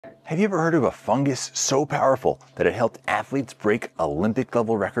Have you ever heard of a fungus so powerful that it helped athletes break Olympic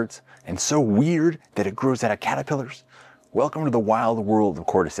level records, and so weird that it grows out of caterpillars? Welcome to the wild world of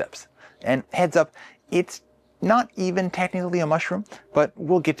Cordyceps. And heads up, it's not even technically a mushroom, but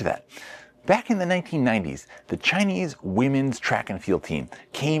we'll get to that. Back in the 1990s, the Chinese women's track and field team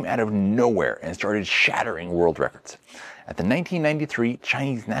came out of nowhere and started shattering world records. At the 1993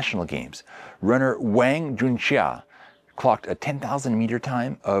 Chinese National Games, runner Wang Junxia clocked a 10,000 meter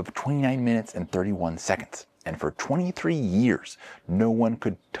time of 29 minutes and 31 seconds. And for 23 years, no one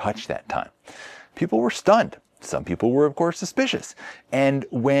could touch that time. People were stunned. Some people were, of course, suspicious. And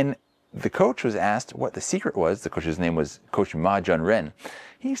when the coach was asked what the secret was, the coach's name was Coach Ma Junren,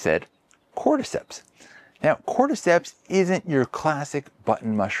 he said, Cordyceps. Now, Cordyceps isn't your classic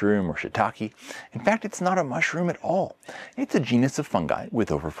button mushroom or shiitake. In fact, it's not a mushroom at all. It's a genus of fungi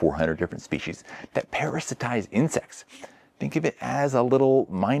with over 400 different species that parasitize insects. Think of it as a little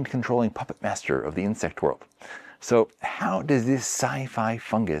mind-controlling puppet master of the insect world. So how does this sci-fi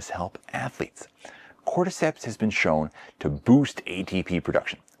fungus help athletes? Cordyceps has been shown to boost ATP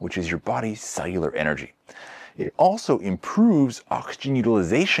production, which is your body's cellular energy. It also improves oxygen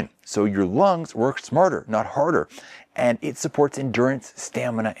utilization, so your lungs work smarter, not harder, and it supports endurance,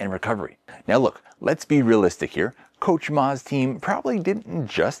 stamina, and recovery. Now look, let's be realistic here. Coach Ma's team probably didn't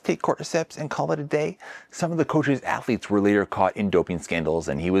just take Cordyceps and call it a day. Some of the coach's athletes were later caught in doping scandals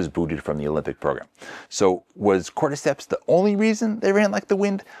and he was booted from the Olympic program. So was Cordyceps the only reason they ran like the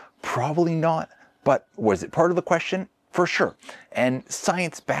wind? Probably not. But was it part of the question? For sure. And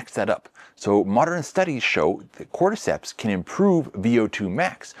science backs that up. So modern studies show that Cordyceps can improve VO2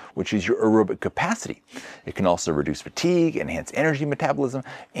 max, which is your aerobic capacity. It can also reduce fatigue, enhance energy metabolism,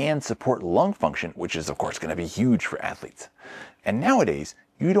 and support lung function, which is of course going to be huge for athletes. And nowadays,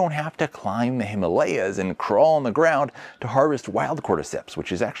 you don't have to climb the Himalayas and crawl on the ground to harvest wild Cordyceps,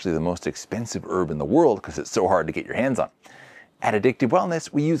 which is actually the most expensive herb in the world because it's so hard to get your hands on. At Addictive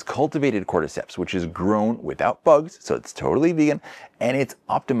Wellness, we use cultivated Cordyceps, which is grown without bugs, so it's totally vegan, and it's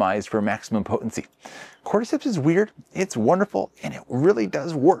optimized for maximum potency. Cordyceps is weird, it's wonderful, and it really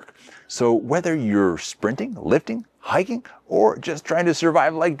does work. So whether you're sprinting, lifting, hiking, or just trying to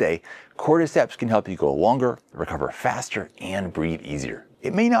survive leg day, Cordyceps can help you go longer, recover faster, and breathe easier.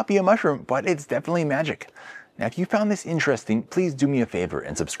 It may not be a mushroom, but it's definitely magic. Now, if you found this interesting, please do me a favor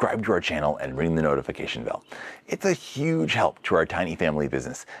and subscribe to our channel and ring the notification bell. It's a huge help to our tiny family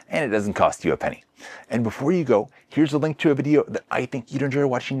business, and it doesn't cost you a penny. And before you go, here's a link to a video that I think you'd enjoy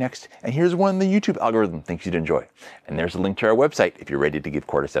watching next, and here's one the YouTube algorithm thinks you'd enjoy. And there's a link to our website if you're ready to give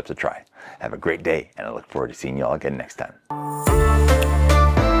Cordyceps a try. Have a great day, and I look forward to seeing you all again next time.